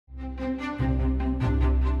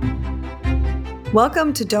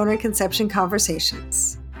Welcome to Donor Conception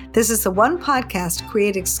Conversations. This is the one podcast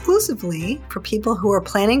created exclusively for people who are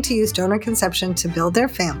planning to use donor conception to build their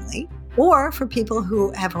family, or for people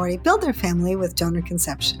who have already built their family with donor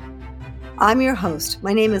conception. I'm your host.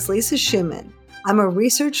 My name is Lisa Schumann. I'm a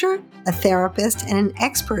researcher, a therapist, and an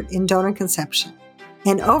expert in donor conception.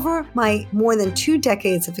 And over my more than 2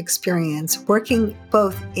 decades of experience working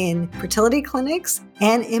both in fertility clinics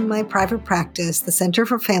and in my private practice, the Center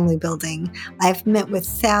for Family Building, I've met with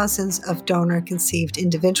thousands of donor-conceived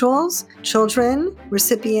individuals, children,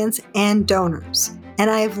 recipients, and donors. And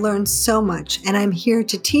I've learned so much, and I'm here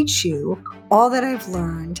to teach you all that I've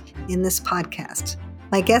learned in this podcast.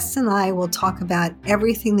 My guests and I will talk about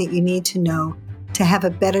everything that you need to know to have a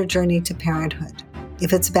better journey to parenthood.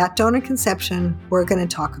 If it's about donor conception, we're going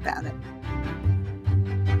to talk about it.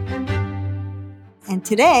 And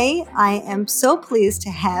today, I am so pleased to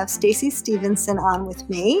have Stacey Stevenson on with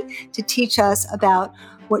me to teach us about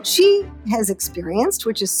what she has experienced,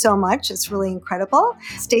 which is so much. It's really incredible.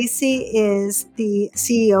 Stacey is the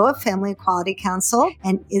CEO of Family Equality Council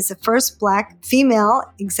and is the first Black female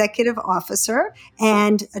executive officer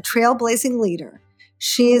and a trailblazing leader.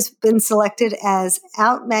 She has been selected as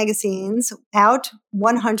Out Magazine's Out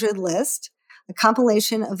 100 list, a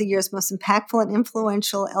compilation of the year's most impactful and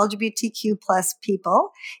influential LGBTQ plus people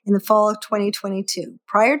in the fall of 2022.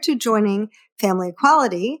 Prior to joining Family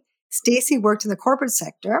Equality, Stacey worked in the corporate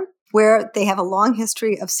sector, where they have a long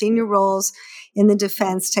history of senior roles in the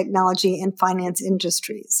defense, technology, and finance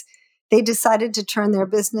industries. They decided to turn their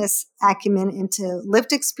business acumen into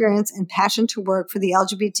lived experience and passion to work for the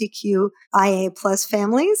LGBTQIA plus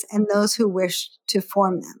families and those who wish to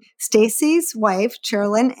form them. Stacey's wife,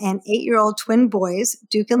 Sherilyn, and 8-year-old twin boys,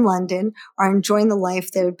 Duke and London, are enjoying the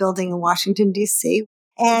life they're building in Washington, D.C.,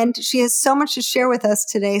 and she has so much to share with us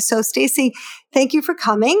today. So, Stacey, thank you for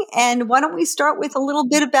coming. And why don't we start with a little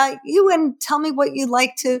bit about you and tell me what you'd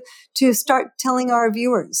like to start telling our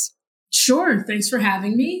viewers. Sure. Thanks for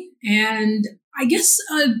having me. And I guess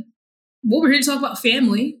we're here to talk about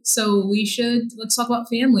family. So let's talk about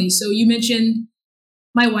family. So you mentioned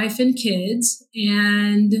my wife and kids,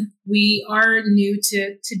 and we are new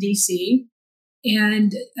to DC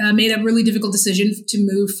and made a really difficult decision to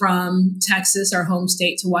move from Texas, our home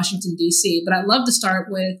state, to Washington, DC. But I'd love to start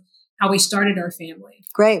with how we started our family.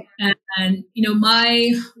 Great. And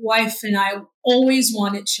my wife and I always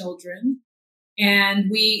wanted children. And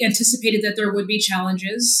we anticipated that there would be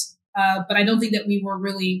challenges, but I don't think that we were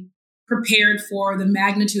really prepared for the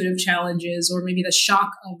magnitude of challenges, or maybe the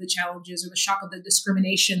shock of the challenges, or the shock of the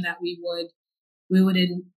discrimination that we would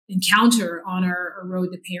encounter on our road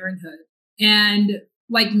to parenthood. And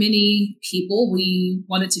like many people, we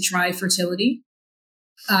wanted to try fertility.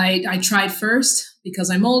 I tried first because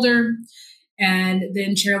I'm older, and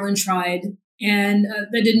then Sherilyn tried, and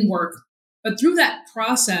that didn't work. But through that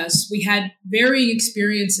process, we had varying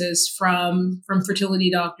experiences from fertility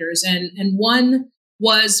doctors. And one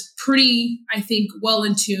was pretty, I think, well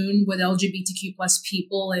in tune with LGBTQ plus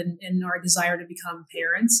people and our desire to become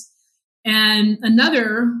parents. And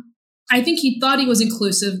another, I think he thought he was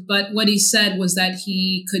inclusive, but what he said was that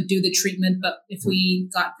he could do the treatment, but if we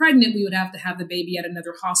got pregnant, we would have to have the baby at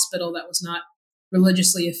another hospital that was not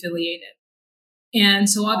religiously affiliated. And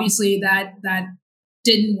so obviously that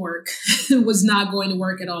didn't work. It was not going to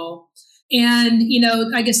work at all. And,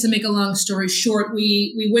 I guess to make a long story short,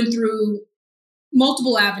 we went through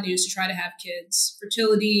multiple avenues to try to have kids.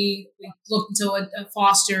 Fertility, we looked into a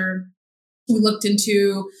foster, we looked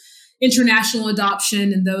into international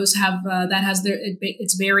adoption, and those have, that has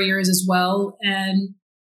its barriers as well. And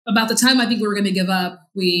about the time I think we were going to give up,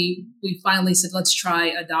 we finally said, let's try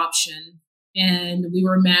adoption. And we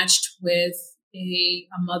were matched with a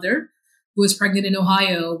mother who was pregnant in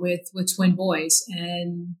Ohio with twin boys.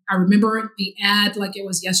 And I remember the ad like it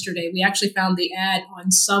was yesterday. We actually found the ad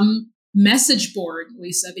on some message board,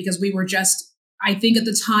 Lisa, because we were just, I think at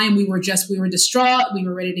the time we were distraught. We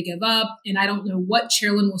were ready to give up. And I don't know what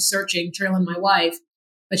Sherilyn was searching, Sherilyn, my wife,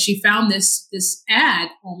 but she found this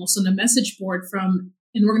ad almost on a message board from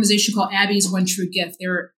an organization called Abby's One True Gift.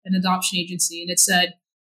 They're an adoption agency. And it said,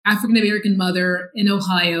 African-American mother in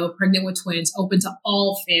Ohio, pregnant with twins, open to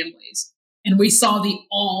all families. And we saw the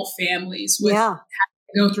all families with having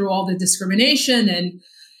to go through all the discrimination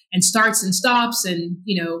and starts and stops, and,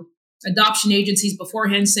 adoption agencies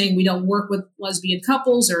beforehand saying we don't work with lesbian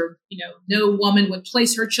couples, or, no woman would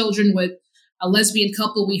place her children with a lesbian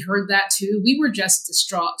couple. We heard that too. We were just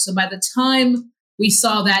distraught. So by the time we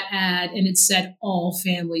saw that ad and it said all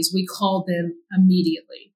families, we called them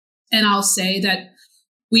immediately. And I'll say that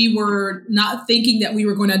we were not thinking that we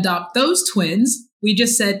were going to adopt those twins. We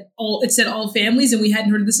just said it said all families, and we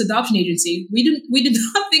hadn't heard of this adoption agency. We did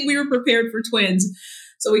not think we were prepared for twins.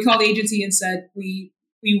 So we called the agency and said, we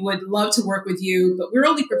would love to work with you, but we're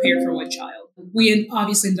only prepared for one child. We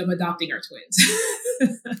obviously ended up adopting our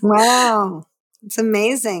twins. Wow. It's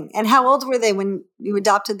amazing. And how old were they when you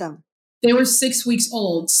adopted them? They were 6 weeks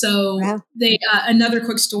old. So another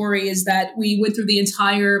quick story is that we went through the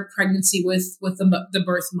entire pregnancy with the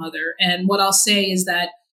birth mother. And what I'll say is that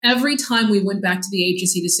every time we went back to the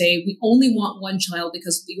agency to say, we only want one child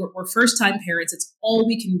because we're first-time parents, it's all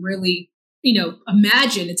we can really,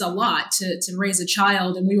 imagine. It's a lot to raise a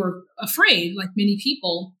child. And we were afraid, like many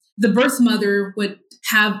people. The birth mother would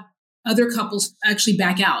have other couples actually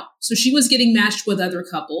back out. So she was getting matched with other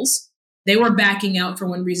couples. They were backing out for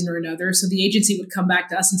one reason or another. So the agency would come back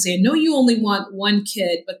to us and say, no, you only want one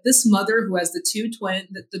kid. But this mother who has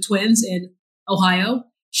the twins in Ohio,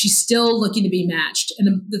 she's still looking to be matched.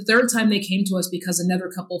 And the third time they came to us because another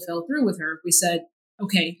couple fell through with her, we said,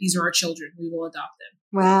 okay, these are our children. We will adopt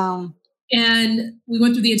them. Wow. And we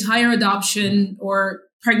went through the entire adoption or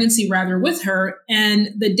pregnancy rather with her. And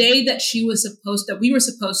the day that we were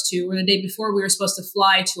supposed to, or the day before we were supposed to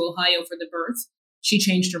fly to Ohio for the birth, she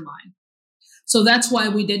changed her mind. So that's why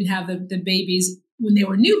we didn't have the babies when they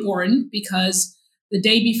were newborn, because the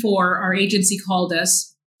day before our agency called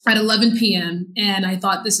us at 11 p.m. And I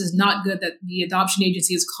thought, this is not good that the adoption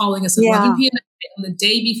agency is calling us at 11 p.m. on the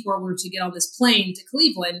day before we were to get on this plane to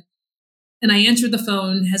Cleveland. And I answered the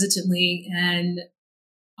phone hesitantly, and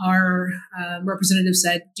our representative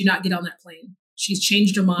said, do not get on that plane. She's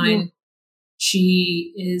changed her mind. Yeah.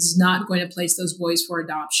 She is not going to place those boys for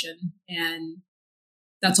adoption. And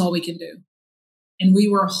that's all we can do. And we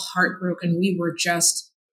were heartbroken.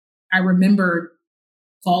 I remember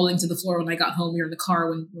falling to the floor when I got home. We were in the car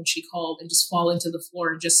when she called, and just falling to the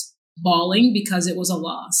floor and just bawling because it was a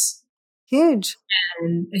loss. Huge.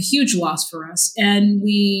 And a huge loss for us. And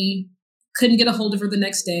we couldn't get a hold of her the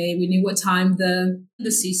next day. We knew what time the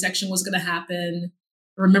C-section was going to happen.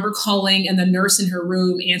 I remember calling, and the nurse in her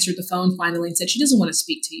room answered the phone finally and said, she doesn't want to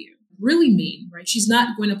speak to you. Really mean, right? She's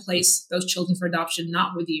not going to place those children for adoption,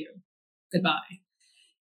 not with you. Goodbye.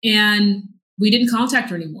 And we didn't contact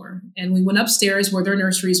her anymore. And we went upstairs where their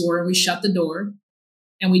nurseries were, and we shut the door,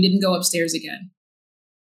 and we didn't go upstairs again.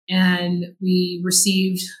 And we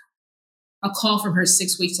received a call from her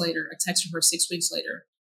 6 weeks later, a text from her 6 weeks later,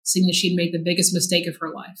 saying that she'd made the biggest mistake of her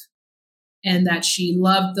life, and that she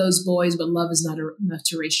loved those boys, but love is not enough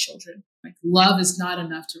to raise children. Like, love is not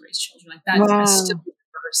enough to raise children. Like that. Wow. I still remember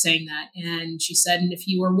her saying that. And she said, and if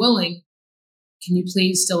you are willing, can you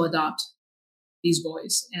please still adopt these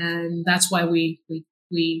boys? And that's why we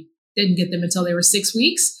didn't get them until they were 6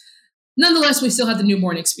 weeks. Nonetheless, we still had the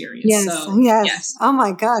newborn experience. Yes. So, yes. Oh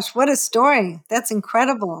my gosh, what a story. That's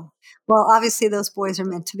incredible. Well, obviously those boys are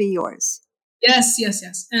meant to be yours. Yes.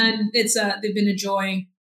 And it's they've been a joy,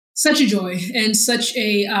 such a joy, and such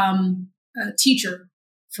a teacher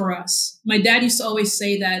for us. My dad used to always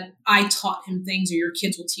say that I taught him things, or your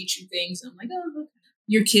kids will teach you things. And I'm like, oh, okay.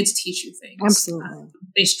 Your kids teach you things. Absolutely.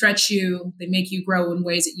 They stretch you. They make you grow in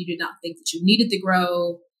ways that you did not think that you needed to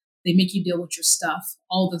grow. They make you deal with your stuff,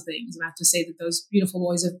 all the things. And I have to say that those beautiful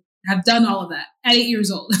boys have done all of that at 8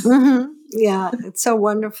 years old. Mm-hmm. Yeah, it's so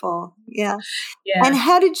wonderful. Yeah. And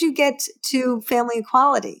how did you get to family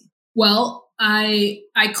equality? Well, I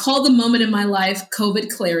call the moment in my life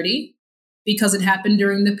COVID clarity, because it happened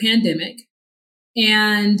during the pandemic.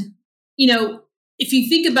 And, if you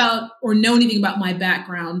think about or know anything about my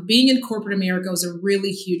background, being in corporate America was a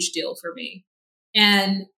really huge deal for me.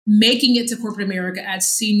 And making it to corporate America at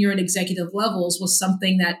senior and executive levels was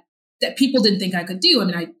something that people didn't think I could do. I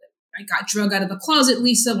mean, I got drug out of the closet,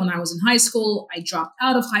 Lisa, when I was in high school. I dropped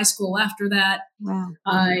out of high school after that. Wow.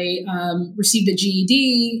 I received a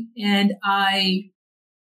GED, and I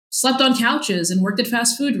slept on couches and worked at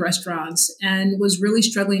fast food restaurants and was really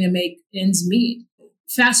struggling to make ends meet.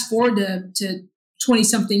 Fast forward to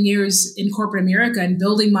 20-something years in corporate America and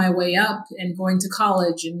building my way up and going to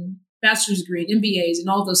college and bachelor's degree and MBAs and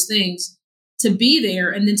all those things, to be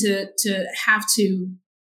there, and then to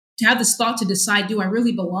have this thought to decide, do I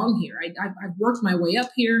really belong here? I've worked my way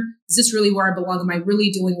up here. Is this really where I belong? Am I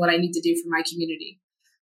really doing what I need to do for my community?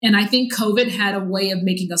 And I think COVID had a way of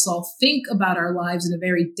making us all think about our lives in a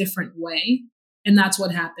very different way. And that's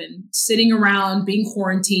what happened. Sitting around, being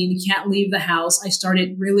quarantined, can't leave the house. I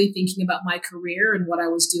started really thinking about my career and what I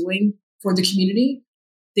was doing for the community.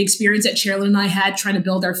 The experience that Sherilyn and I had trying to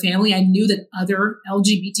build our family, I knew that other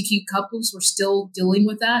LGBTQ couples were still dealing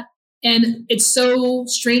with that. And it's so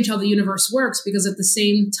strange how the universe works, because at the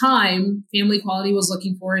same time, Family Equality was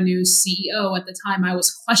looking for a new CEO. At the time, I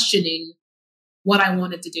was questioning what I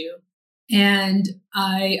wanted to do. And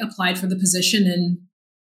I applied for the position, and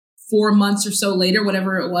 4 months or so later,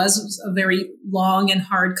 whatever it was a very long and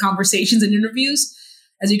hard conversations and interviews.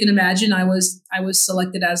 As you can imagine, I was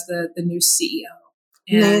selected as the new CEO.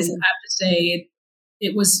 And Amazing. I have to say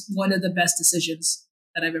it was one of the best decisions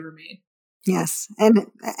that I've ever made. Yes. And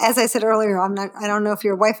as I said earlier, I don't know if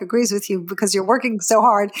your wife agrees with you because you're working so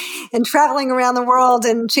hard and traveling around the world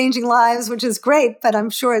and changing lives, which is great, but I'm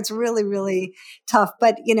sure it's really, really tough.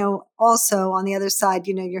 But, also on the other side,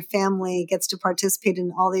 your family gets to participate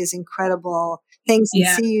in all these incredible things and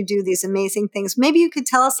see you do these amazing things. Maybe you could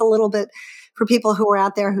tell us a little bit for people who are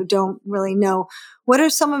out there who don't really know, what are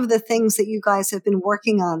some of the things that you guys have been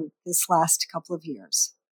working on this last couple of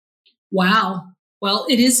years? Wow. Well,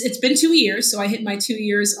 it's been 2 years. So I hit my 2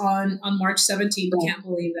 years on March 17th. I can't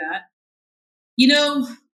believe that.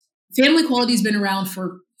 Family equality has been around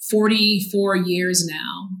for 44 years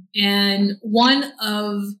now. And one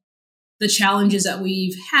of the challenges that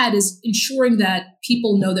we've had is ensuring that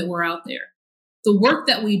people know that we're out there. The work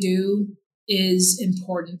that we do is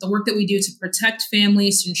important. The work that we do to protect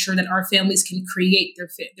families, to ensure that our families can create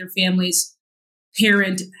their families,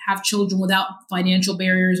 parent, have children without financial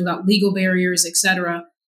barriers, without legal barriers, etc.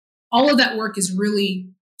 All of that work is really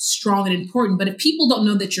strong and important. But if people don't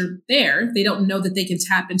know that you're there, they don't know that they can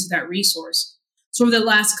tap into that resource. So over the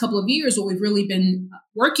last couple of years, what we've really been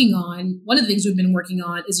working on, one of the things we've been working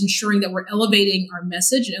on is ensuring that we're elevating our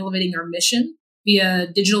message and elevating our mission via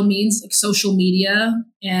digital means like social media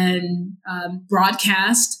and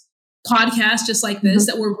broadcast, podcasts just like this,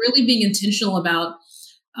 that we're really being intentional about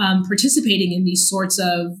participating in these sorts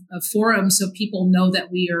of forums, so people know that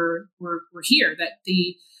we're here.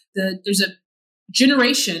 That there's a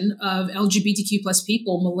generation of LGBTQ plus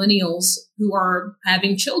people, millennials, who are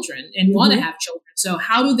having children and want to have children. So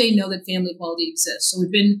how do they know that family equality exists? So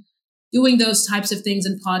we've been doing those types of things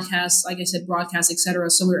in podcasts, like I said, broadcasts, etc.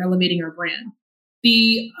 So we're elevating our brand.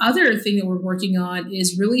 The other thing that we're working on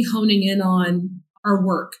is really honing in on our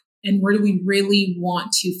work and where do we really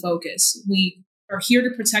want to focus. We are here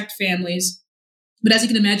to protect families. But as you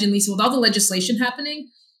can imagine, Lisa, with all the legislation happening,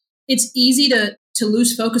 it's easy to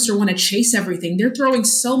lose focus or want to chase everything. They're throwing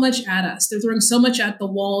so much at us. They're throwing so much at the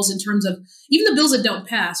walls in terms of even the bills that don't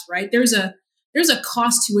pass, right? There's a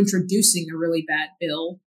cost to introducing a really bad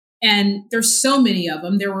bill. And there's so many of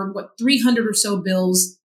them. There were 300 or so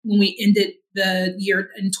bills when we ended the year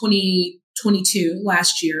in 2022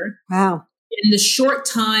 last year. Wow. In the short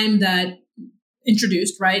time that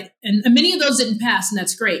introduced, right? And many of those didn't pass, and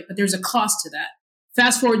that's great, but there's a cost to that.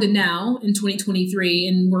 Fast forward to now in 2023,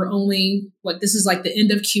 and we're only, this is like the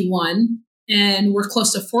end of Q1, and we're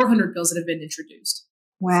close to 400 bills that have been introduced.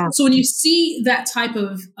 Wow. So when you see that type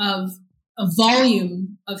of a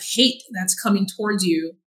volume of hate that's coming towards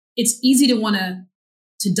you, it's easy to want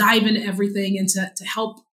to dive into everything and to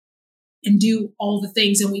help and do all the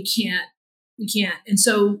things, and we can't. And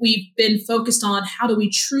so we've been focused on how do we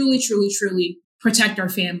truly, truly, truly protect our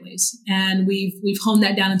families. And we've honed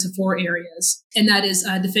that down into 4 areas. And that is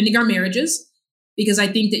defending our marriages, because I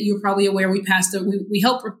think that you're probably aware we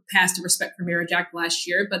helped pass the Respect for Marriage Act last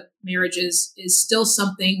year, but marriage is still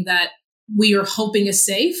something that we are hoping is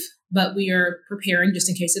safe, but we are preparing just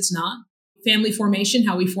in case it's not. Family formation,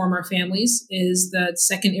 how we form our families, is the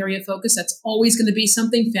second area of focus. That's always going to be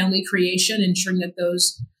something. Family creation, ensuring that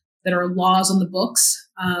those that are laws on the books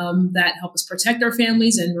that help us protect our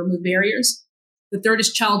families and remove barriers. The third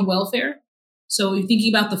is child welfare. So you're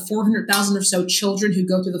thinking about the 400,000 or so children who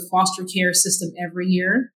go through the foster care system every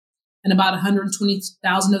year, and about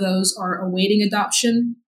 120,000 of those are awaiting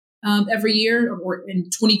adoption every year,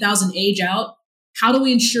 and 20,000 age out. How do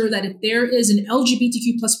we ensure that if there is an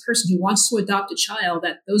LGBTQ plus person who wants to adopt a child,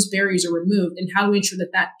 that those barriers are removed? And how do we ensure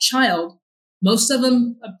that that child, a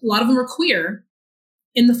lot of them are queer,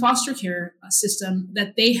 in the foster care system,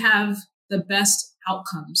 that they have the best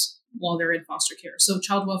outcomes while they're in foster care? So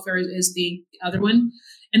child welfare is the other one.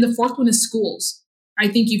 And the fourth one is schools. I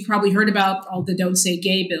think you've probably heard about all the Don't Say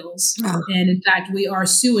Gay bills. Oh. And in fact, we are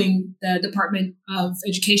suing the Department of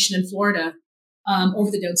Education in Florida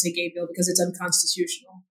over the Don't Say Gay bill because it's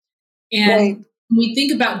unconstitutional. And when we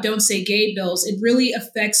think about Don't Say Gay bills, it really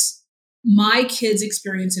affects my kids'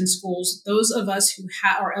 experience in schools. Those of us who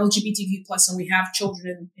are LGBTQ plus and we have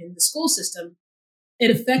children in the school system,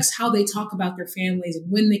 it affects how they talk about their families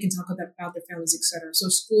and when they can talk about their families, et cetera. So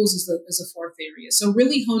schools is the fourth area. So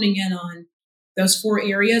really honing in on those 4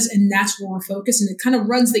 areas, and that's where we're focused. And it kind of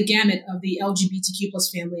runs the gamut of the LGBTQ plus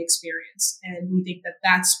family experience. And we think that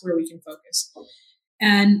that's where we can focus.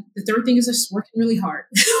 And the third thing is just working really hard,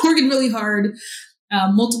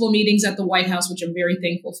 multiple meetings at the White House, which I'm very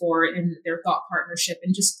thankful for, and their thought partnership,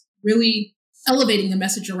 and just really elevating the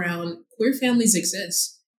message around queer families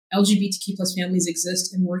exist, LGBTQ plus families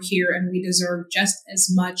exist, and we're here, and we deserve just as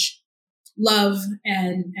much love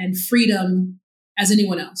and freedom as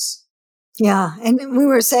anyone else. Yeah. And we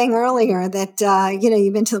were saying earlier that,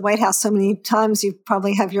 you've been to the White House so many times, you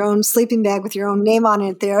probably have your own sleeping bag with your own name on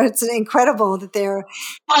it there. It's incredible that they're...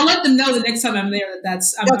 I'll let them know the next time I'm there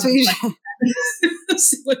I'm what you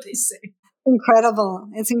see what they say. Incredible.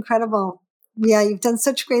 It's incredible. Yeah, you've done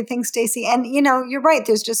such great things, Stacey. And, you're right.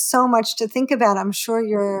 There's just so much to think about. I'm sure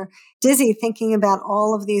you're dizzy thinking about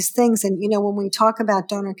all of these things. And, when we talk about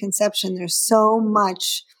donor conception, there's so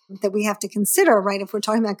much that we have to consider, right? If we're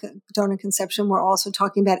talking about donor conception, we're also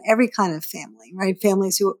talking about every kind of family, right?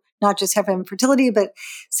 Families who not just have infertility, but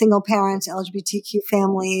single parents, LGBTQ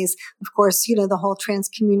families. Of course, the whole trans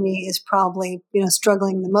community is probably,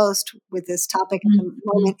 struggling the most with this topic at the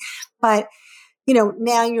moment. But,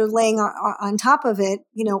 now you're laying on top of it,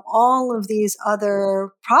 all of these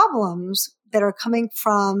other problems that are coming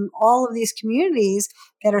from all of these communities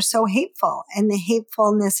that are so hateful, and the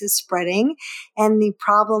hatefulness is spreading, and the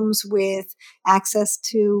problems with access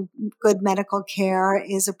to good medical care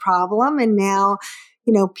is a problem. And now,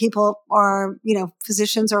 people are,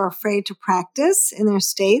 physicians are afraid to practice in their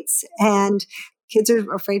states, and kids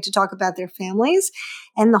are afraid to talk about their families.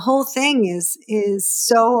 And the whole thing is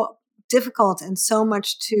so difficult and so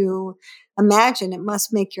much to imagine. It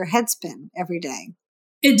must make your head spin every day.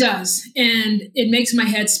 It does. And it makes my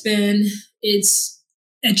head spin. It's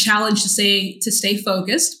a challenge to stay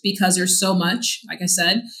focused because there's so much, like I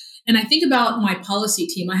said. And I think about my policy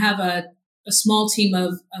team. I have a small team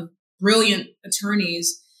of brilliant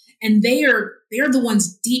attorneys, and they are the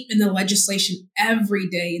ones deep in the legislation every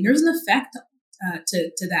day. And there's an effect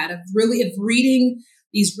to that of reading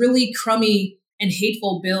these really crummy and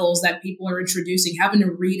hateful bills that people are introducing, having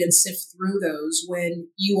to read and sift through those when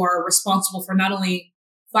you are responsible for not only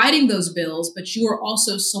fighting those bills, but you are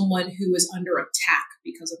also someone who is under attack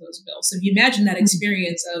because of those bills. So if you imagine that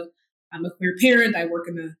experience of, I'm a queer parent, I work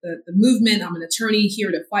in the movement, I'm an attorney here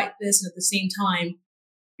to fight this, and at the same time,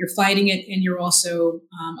 you're fighting it and you're also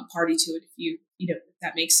a party to it, if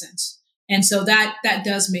that makes sense. And so that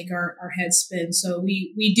does make our heads spin. So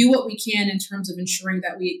we do what we can in terms of ensuring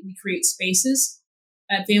that we create spaces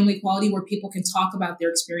at Family Equality where people can talk about their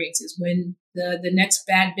experiences. When the next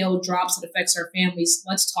bad bill drops that affects our families,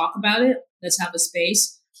 let's talk about it. Let's have a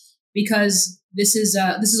space, because this is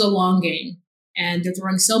a long game, and they're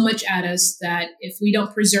throwing so much at us that if we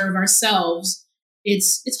don't preserve ourselves,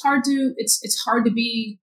 it's hard to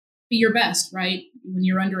be your best, right? When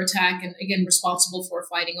you're under attack and, again, responsible for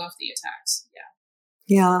fighting off the attacks.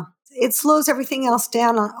 Yeah. It slows everything else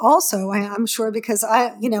down also, I'm sure, because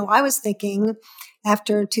I was thinking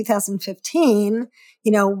after 2015,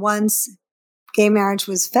 once gay marriage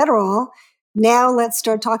was federal, now let's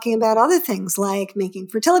start talking about other things like making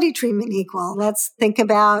fertility treatment equal. Let's think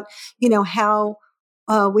about, how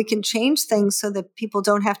we can change things so that people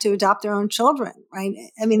don't have to adopt their own children, right?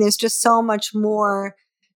 I mean, there's just so much more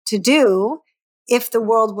to do if the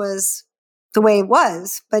world was the way it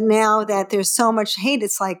was. But now that there's so much hate,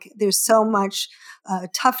 it's like there's so much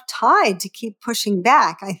tough tide to keep pushing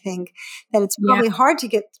back. I think that it's probably hard to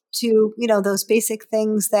get to, those basic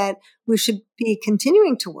things that we should be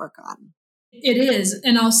continuing to work on. It is.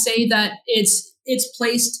 And I'll say that it's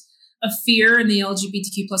placed a fear in the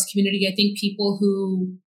LGBTQ plus community. I think people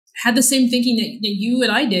who had the same thinking that you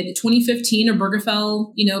and I did. In 2015,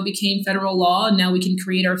 Obergefell, became federal law, and now we can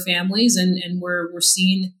create our families, and we're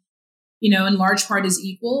seen, in large part as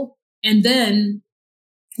equal. And then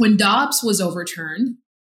when Dobbs was overturned,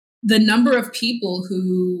 the number of people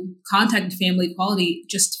who contacted Family Equality,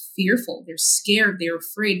 just fearful. They're scared. They're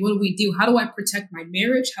afraid. What do we do? How do I protect my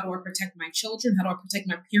marriage? How do I protect my children? How do I protect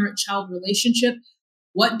my parent-child relationship?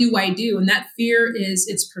 What do I do? And that fear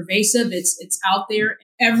it's pervasive. It's out there.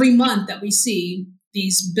 Every month that we see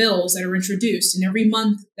these bills that are introduced, and every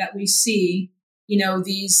month that we see,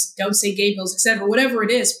 these don't say gay bills, et cetera, whatever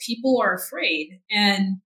it is, people are afraid.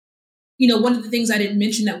 And, one of the things I didn't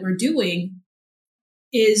mention that we're doing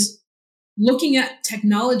is looking at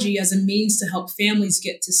technology as a means to help families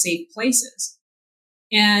get to safe places.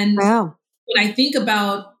 And when I think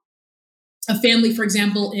about a family, for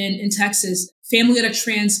example, in Texas, family had a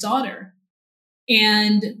trans daughter.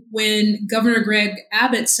 And when Governor Greg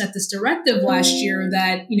Abbott set this directive last year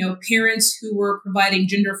that, parents who were providing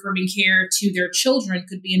gender affirming care to their children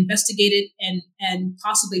could be investigated and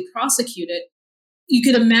possibly prosecuted, you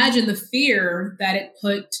could imagine the fear that it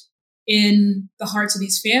put in the hearts of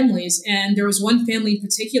these families. And there was one family in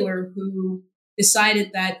particular who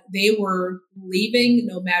decided that they were leaving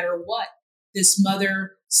no matter what. This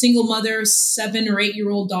mother, single mother, 7 or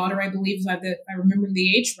 8-year-old daughter, I believe, if I remember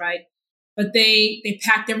the age right. But they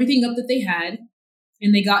packed everything up that they had,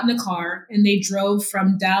 and they got in the car and they drove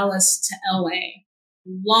from Dallas to LA.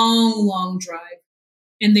 Long, long drive.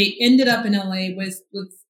 And they ended up in LA with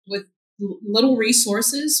little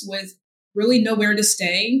resources, with really nowhere to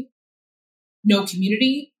stay, no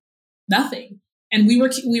community, nothing. And we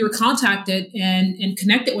were contacted and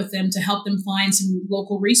connected with them to help them find some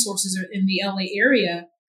local resources in the LA area.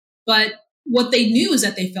 But what they knew is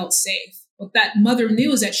that they felt safe. What that mother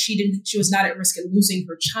knew is that she was not at risk of losing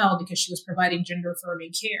her child because she was providing gender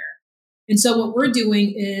affirming care. And so what we're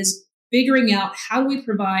doing is figuring out how do we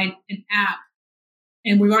provide an app.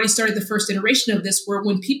 And we've already started the first iteration of this, where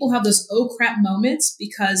when people have those oh crap moments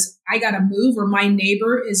because I got to move, or my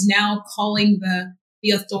neighbor is now calling the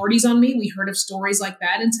authorities on me. We heard of stories like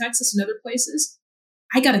that in Texas and other places.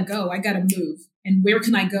 I got to go. I got to move. And where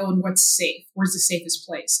can I go and what's safe? Where's the safest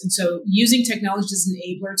place? And so using technology as an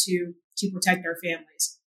enabler to protect our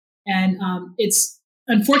families. And it's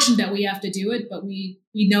unfortunate that we have to do it, but we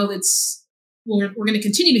know we're going to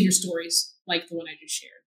continue to hear stories like the one I just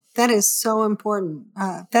shared. That is so important.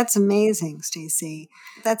 That's amazing, Stacey.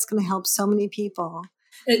 That's going to help so many people.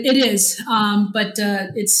 It is, but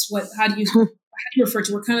it's what? How do you refer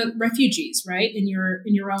to? We're kind of refugees, right? In your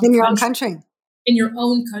own country. In your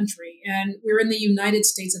own country, and we're in the United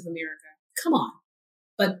States of America. Come on,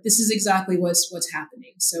 but this is exactly what's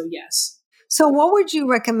happening. So yes. So, what would you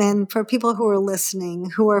recommend for people who are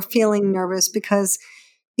listening, who are feeling nervous? Because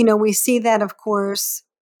we see that, of course.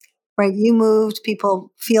 Right, you moved.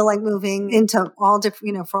 People feel like moving into all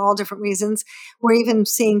different, for all different reasons. We're even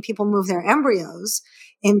seeing people move their embryos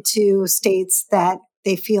into states that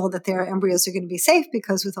they feel that their embryos are going to be safe,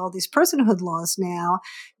 because with all these personhood laws now,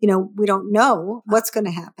 we don't know what's going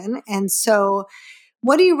to happen. And so,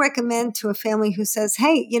 what do you recommend to a family who says,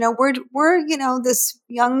 "Hey, we're this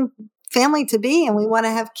young family to be, and we want to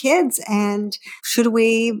have kids, and should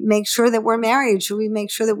we make sure that we're married? Should we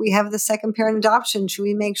make sure that we have the second parent adoption? Should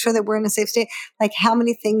we make sure that we're in a safe state?" Like, how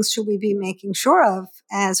many things should we be making sure of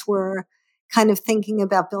as we're kind of thinking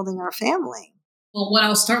about building our family? Well, what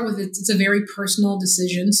I'll start with, it's a very personal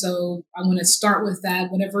decision. So I'm going to start with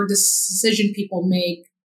that. Whatever decision people make,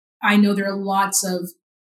 I know there are lots of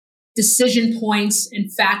decision points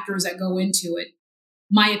and factors that go into it.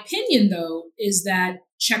 My opinion, though, is that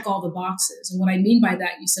check all the boxes. And what I mean by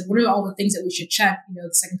that, you said, what are all the things that we should check? The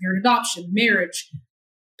second parent adoption, marriage,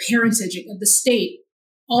 parentage of the state.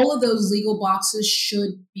 All of those legal boxes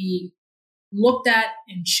should be looked at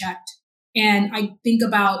and checked. And I think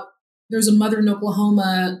about, there's a mother in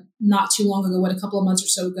Oklahoma not too long ago, a couple of months or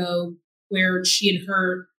so ago, where she and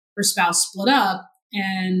her spouse split up,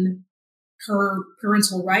 and her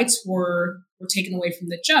parental rights were taken away from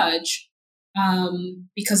the judge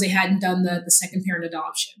because they hadn't done the second parent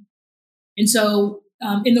adoption. And so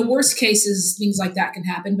in the worst cases, things like that can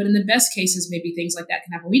happen. But in the best cases, maybe things like that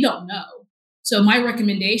can happen. We don't know. So my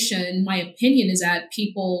recommendation, my opinion, is that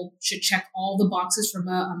people should check all the boxes from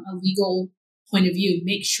a legal point of view.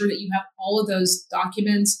 Make sure that you have all of those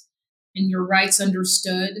documents and your rights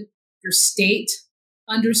understood, your state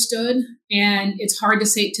understood. And it's hard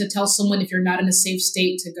to tell someone, if you're not in a safe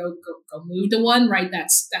state, to go move to one, right?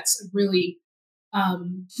 That's a really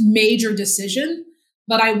major decision.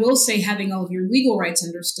 But I will say, having all of your legal rights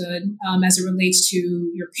understood as it relates to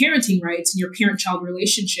your parenting rights and your parent-child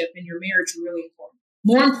relationship and your marriage are really important.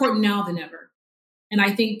 More important now than ever. And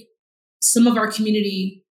I think some of our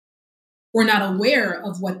community were not aware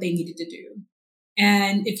of what they needed to do.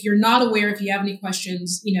 And if you're not aware, if you have any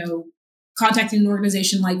questions, contacting an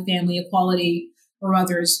organization like Family Equality or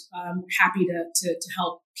others, happy to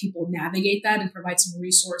help people navigate that and provide some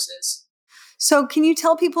resources. So can you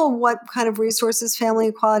tell people what kind of resources Family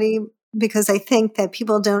Equality, because I think that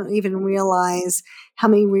people don't even realize how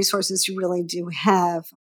many resources you really do have.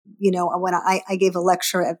 When I gave a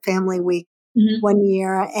lecture at Family Week one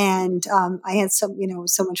year, and I had so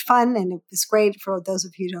much fun, and it was great. For those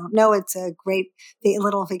of you who don't know, it's a great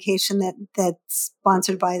little vacation that's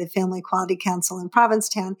sponsored by the Family Equality Council in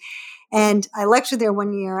Provincetown. And I lectured there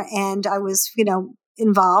one year, and I was,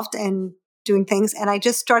 involved and doing things. And I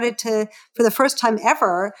just started to, for the first time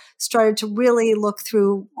ever, started to really look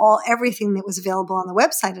through everything that was available on the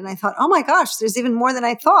website. And I thought, oh my gosh, there's even more than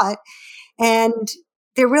I thought. And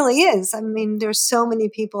there really is. I mean, there's so many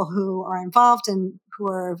people who are involved and who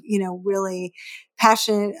are, really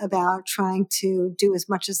passionate about trying to do as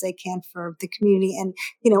much as they can for the community and,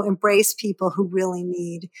 embrace people who really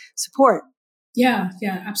need support. Yeah,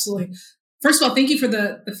 absolutely. First of all, thank you for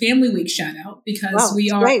the Family Week shout out, because Wow,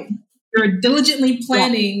 it's great. we're diligently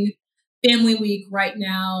planning Family Week right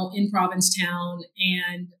now in Provincetown,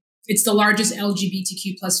 and it's the largest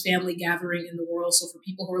LGBTQ plus family gathering in the world. So for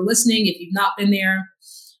people who are listening, if you've not been there,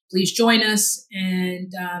 please join us.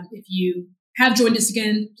 And if you have joined us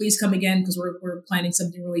again, please come again, because we're planning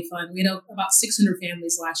something really fun. We had about 600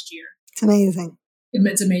 families last year. It's amazing.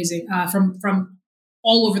 It's amazing from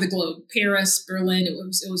all over the globe, Paris, Berlin. It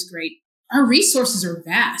was great. Our resources are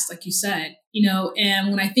vast, like you said,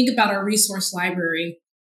 and when I think about our resource library,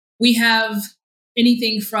 we have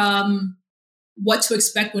anything from what to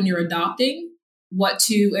expect when you're adopting, what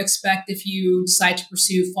to expect if you decide to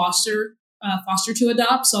pursue foster to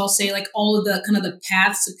adopt. So I'll say like all of the kind of the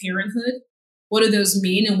paths to parenthood. What do those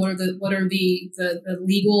mean, and what are the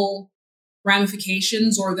legal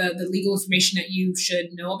ramifications or the legal information that you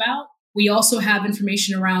should know about? We also have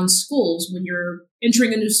information around schools. When you're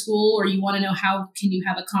entering a new school, or you want to know how can you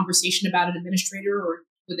have a conversation about an administrator or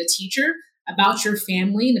with a teacher about your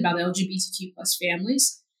family and about LGBTQ plus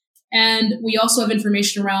families. And we also have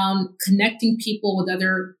information around connecting people with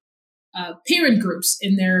other parent groups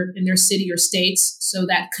in their city or states, so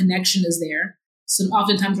that connection is there. So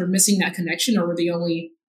oftentimes we're missing that connection, or we're the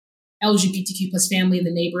only LGBTQ plus family in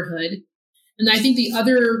the neighborhood. And I think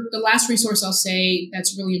the last resource I'll say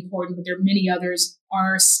that's really important, but there are many others,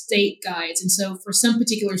 are state guides. And so for some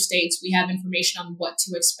particular states, we have information on what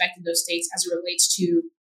to expect in those states as it relates to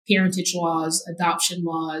parentage laws, adoption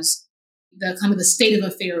laws, the kind of the state of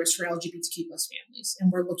affairs for LGBTQ plus families.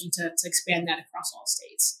 And we're looking to expand that across all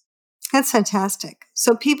states. That's fantastic.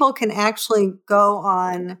 So people can actually go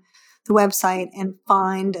on the website and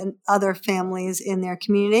find other families in their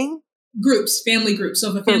community? Family groups. So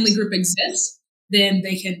if a family group exists, then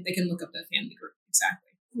they can look up that family group. Exactly.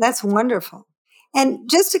 That's wonderful. And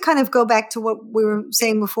just to kind of go back to what we were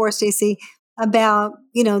saying before, Stacey, about,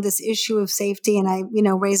 this issue of safety, and I,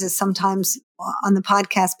 raise this sometimes on the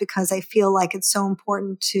podcast because I feel like it's so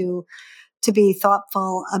important to be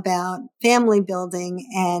thoughtful about family building.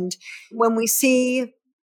 And when we see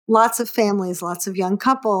lots of families, lots of young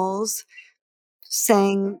couples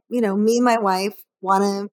saying, me and my wife want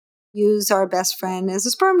to use our best friend as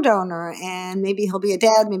a sperm donor, and maybe he'll be a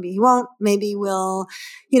dad, maybe he won't, maybe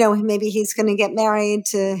maybe he's going to get married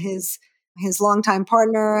to his longtime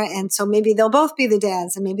partner, and so maybe they'll both be the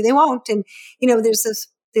dads, and maybe they won't. And there's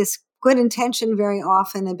this good intention very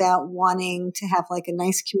often about wanting to have like a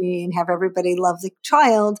nice community and have everybody love the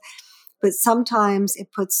child. But sometimes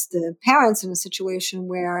it puts the parents in a situation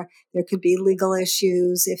where there could be legal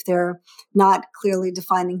issues if they're not clearly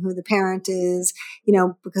defining who the parent is,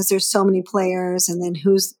 because there's so many players. And then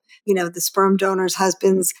who's, the sperm donor's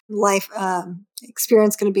husband's life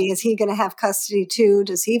experience going to be? Is he going to have custody too?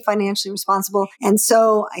 Does he financially responsible? And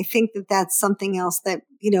so I think that that's something else that,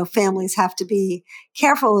 families have to be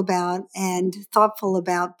careful about and thoughtful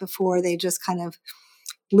about before they just kind of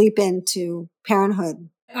leap into parenthood.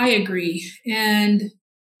 I agree. And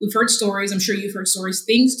we've heard stories, I'm sure you've heard stories,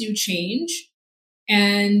 things do change.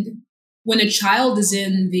 And when a child is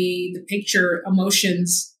in the picture,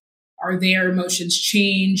 emotions are there, emotions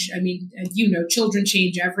change. I mean, children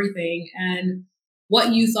change everything. And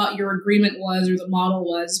what you thought your agreement was or the model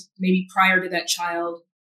was maybe prior to that child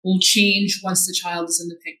will change once the child is in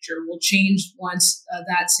the picture, will change once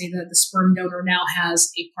the sperm donor now has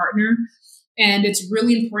a partner. And it's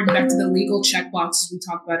really important, back to the legal checkboxes we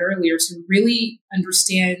talked about earlier, to really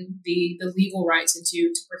understand the legal rights and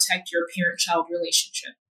to protect your parent-child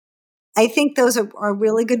relationship. I think those are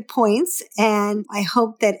really good points. And I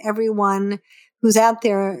hope that everyone who's out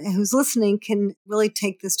there, who's listening, can really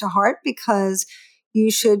take this to heart, because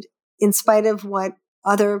you should, in spite of what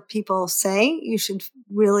other people say, you should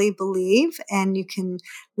really believe, and you can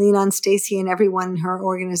lean on Stacey and everyone in her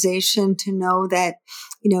organization to know that,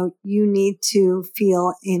 you need to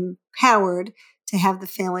feel empowered to have the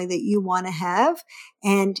family that you want to have.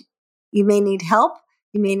 And you may need help.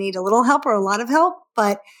 You may need a little help or a lot of help,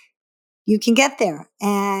 but you can get there,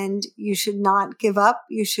 and you should not give up.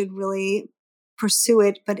 You should really pursue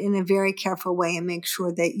it, but in a very careful way, and make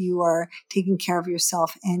sure that you are taking care of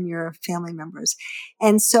yourself and your family members.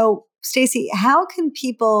 And so, Stacey, how can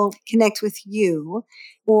people connect with you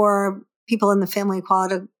or people in the Family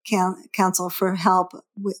Equality Council for help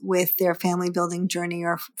with their family building journey,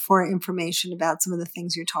 or for information about some of the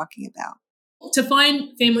things you're talking about? To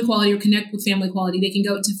find Family Equality or connect with Family Equality, they can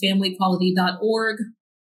go to familyequality.org.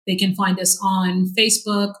 They can find us on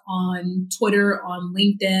Facebook, on Twitter, on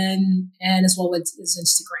LinkedIn, and as well as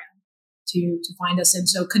Instagram to find us. And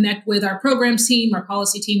so connect with our programs team, our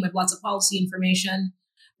policy team. We have lots of policy information.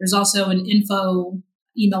 There's also an info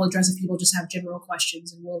email address if people just have general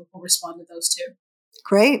questions, and we'll respond to those too.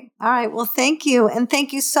 Great. All right. Well, thank you. And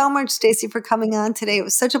thank you so much, Stacey, for coming on today. It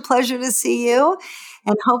was such a pleasure to see you.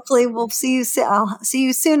 And hopefully we'll see you. I'll see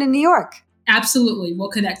you soon in New York. Absolutely. We'll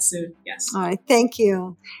connect soon. Yes. All right. Thank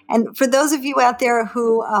you. And for those of you out there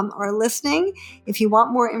who are listening, if you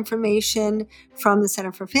want more information from the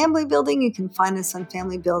Center for Family Building, you can find us on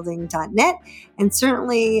familybuilding.net, and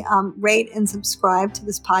certainly rate and subscribe to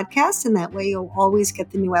this podcast. And that way you'll always get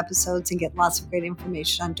the new episodes and get lots of great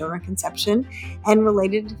information on donor conception and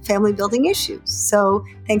related family building issues. So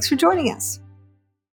thanks for joining us.